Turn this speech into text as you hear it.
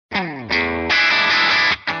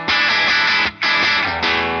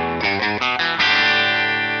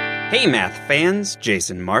Hey math fans,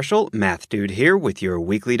 Jason Marshall, Math Dude here with your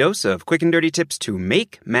weekly dose of quick and dirty tips to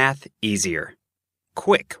make math easier.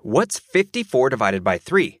 Quick, what's 54 divided by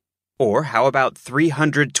 3? Or how about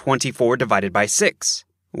 324 divided by 6?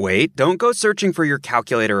 Wait, don't go searching for your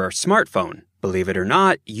calculator or smartphone. Believe it or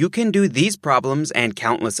not, you can do these problems and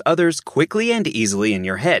countless others quickly and easily in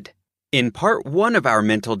your head. In part 1 of our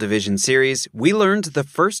mental division series, we learned the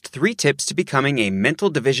first 3 tips to becoming a mental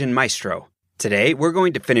division maestro. Today, we're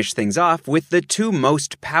going to finish things off with the 2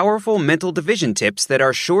 most powerful mental division tips that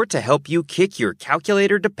are sure to help you kick your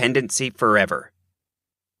calculator dependency forever.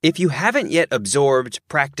 If you haven't yet absorbed,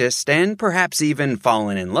 practiced, and perhaps even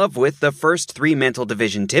fallen in love with the first 3 mental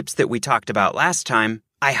division tips that we talked about last time,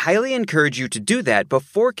 I highly encourage you to do that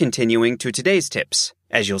before continuing to today's tips.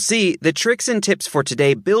 As you'll see, the tricks and tips for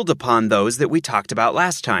today build upon those that we talked about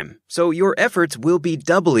last time, so your efforts will be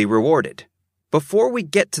doubly rewarded. Before we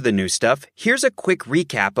get to the new stuff, here's a quick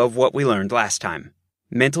recap of what we learned last time.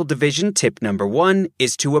 Mental division tip number 1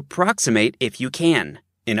 is to approximate if you can.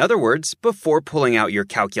 In other words, before pulling out your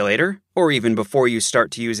calculator, or even before you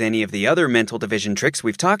start to use any of the other mental division tricks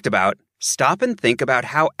we've talked about, stop and think about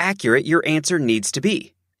how accurate your answer needs to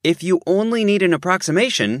be. If you only need an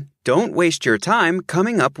approximation, don't waste your time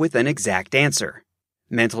coming up with an exact answer.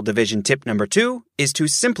 Mental division tip number 2 is to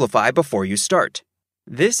simplify before you start.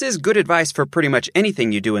 This is good advice for pretty much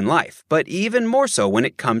anything you do in life, but even more so when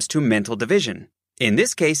it comes to mental division. In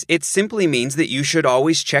this case, it simply means that you should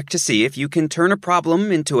always check to see if you can turn a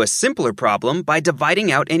problem into a simpler problem by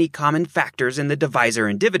dividing out any common factors in the divisor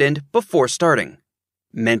and dividend before starting.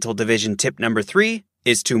 Mental division tip number 3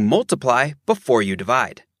 is to multiply before you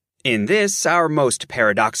divide. In this, our most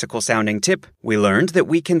paradoxical sounding tip, we learned that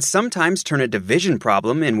we can sometimes turn a division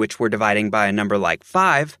problem in which we're dividing by a number like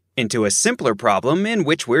 5 into a simpler problem in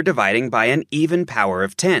which we're dividing by an even power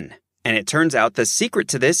of 10. And it turns out the secret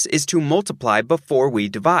to this is to multiply before we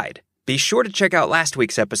divide. Be sure to check out last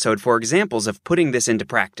week's episode for examples of putting this into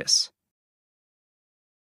practice.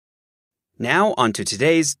 Now on to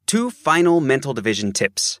today's 2 final mental division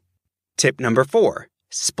tips. Tip number 4,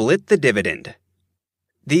 split the dividend.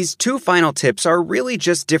 These 2 final tips are really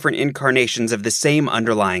just different incarnations of the same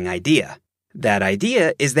underlying idea. That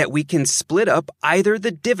idea is that we can split up either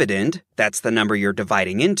the dividend, that's the number you're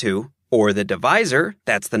dividing into, or the divisor,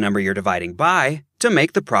 that's the number you're dividing by, to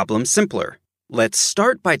make the problem simpler. Let's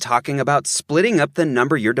start by talking about splitting up the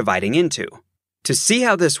number you're dividing into. To see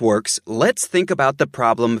how this works, let's think about the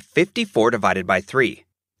problem 54 divided by 3.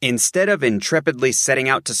 Instead of intrepidly setting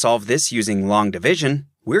out to solve this using long division,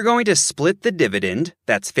 we're going to split the dividend,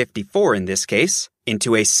 that's 54 in this case,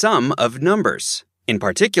 into a sum of numbers. In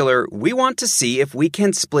particular, we want to see if we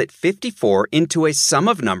can split 54 into a sum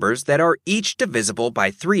of numbers that are each divisible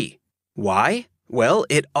by 3. Why? Well,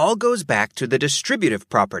 it all goes back to the distributive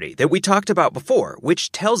property that we talked about before,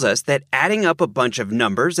 which tells us that adding up a bunch of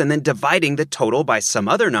numbers and then dividing the total by some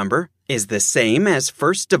other number is the same as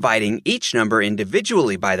first dividing each number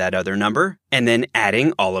individually by that other number and then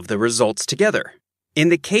adding all of the results together. In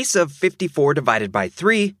the case of 54 divided by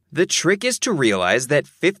 3, the trick is to realize that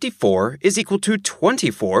 54 is equal to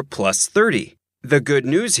 24 plus 30. The good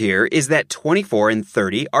news here is that 24 and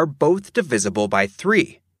 30 are both divisible by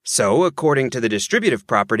 3. So, according to the distributive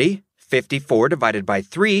property, 54 divided by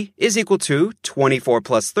 3 is equal to 24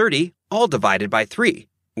 plus 30, all divided by 3,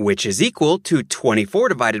 which is equal to 24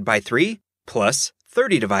 divided by 3 plus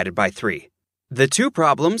 30 divided by 3. The 2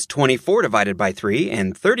 problems, 24 divided by 3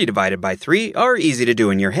 and 30 divided by 3, are easy to do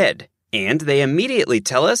in your head, and they immediately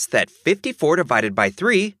tell us that 54 divided by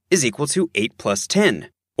 3 is equal to 8 plus 10,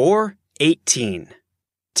 or 18.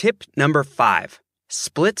 Tip number 5,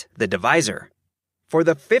 split the divisor. For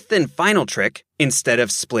the 5th and final trick, instead of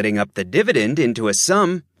splitting up the dividend into a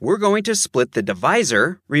sum, we're going to split the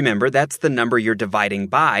divisor, remember that's the number you're dividing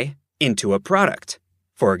by, into a product.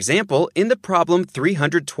 For example, in the problem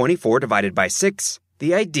 324 divided by 6,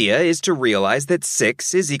 the idea is to realize that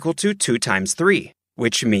 6 is equal to 2 times 3,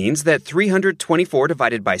 which means that 324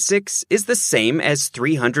 divided by 6 is the same as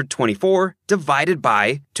 324 divided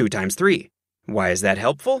by 2 times 3. Why is that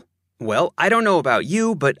helpful? Well, I don't know about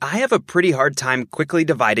you, but I have a pretty hard time quickly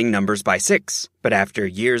dividing numbers by 6. But after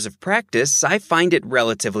years of practice, I find it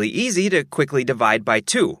relatively easy to quickly divide by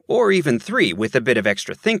 2, or even 3 with a bit of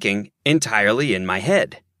extra thinking, entirely in my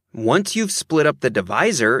head. Once you've split up the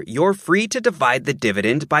divisor, you're free to divide the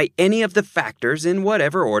dividend by any of the factors in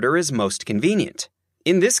whatever order is most convenient.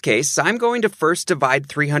 In this case, I'm going to first divide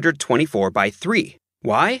 324 by 3.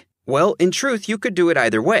 Why? Well, in truth, you could do it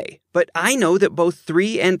either way, but I know that both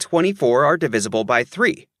 3 and 24 are divisible by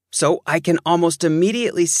 3. So I can almost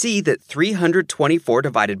immediately see that 324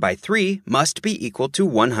 divided by 3 must be equal to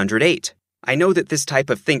 108. I know that this type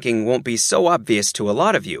of thinking won't be so obvious to a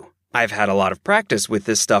lot of you. I've had a lot of practice with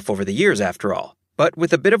this stuff over the years after all. But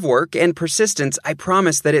with a bit of work and persistence, I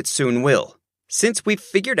promise that it soon will. Since we've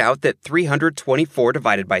figured out that 324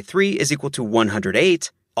 divided by 3 is equal to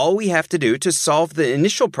 108, all we have to do to solve the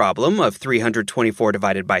initial problem of 324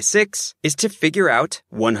 divided by 6 is to figure out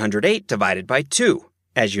 108 divided by 2.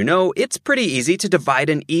 As you know, it's pretty easy to divide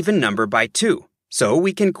an even number by 2. So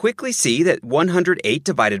we can quickly see that 108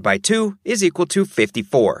 divided by 2 is equal to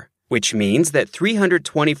 54, which means that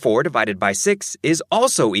 324 divided by 6 is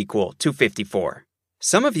also equal to 54.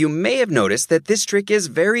 Some of you may have noticed that this trick is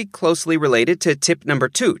very closely related to tip number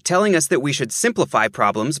 2, telling us that we should simplify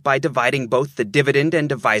problems by dividing both the dividend and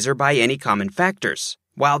divisor by any common factors.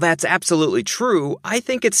 While that's absolutely true, I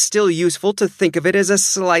think it's still useful to think of it as a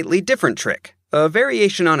slightly different trick, a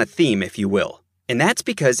variation on a theme, if you will. And that's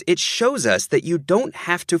because it shows us that you don't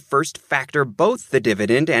have to first factor both the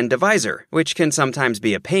dividend and divisor, which can sometimes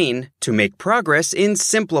be a pain, to make progress in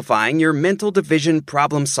simplifying your mental division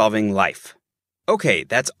problem-solving life. Okay,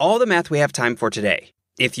 that's all the math we have time for today.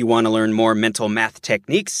 If you want to learn more mental math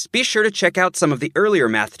techniques, be sure to check out some of the earlier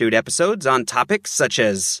Math Dude episodes on topics such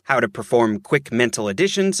as how to perform quick mental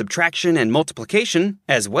addition, subtraction, and multiplication,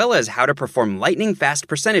 as well as how to perform lightning-fast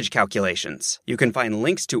percentage calculations. You can find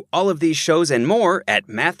links to all of these shows and more at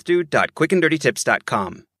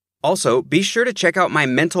mathdude.quickanddirtytips.com. Also, be sure to check out my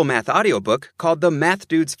mental math audiobook called The Math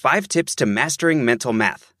Dude's 5 Tips to Mastering Mental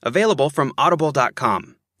Math, available from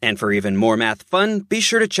audible.com. And for even more math fun, be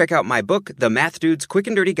sure to check out my book, The Math Dude's Quick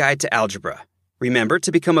and Dirty Guide to Algebra. Remember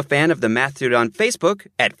to become a fan of The Math Dude on Facebook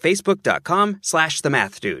at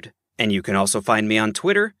facebook.com/themathddude. And you can also find me on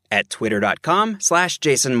Twitter at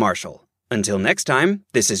twitter.com/JasonMarshall. Until next time,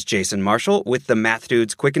 this is Jason Marshall with The Math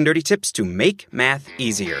Dude's Quick and Dirty Tips to make math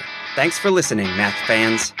easier. Thanks for listening, math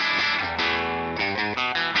fans.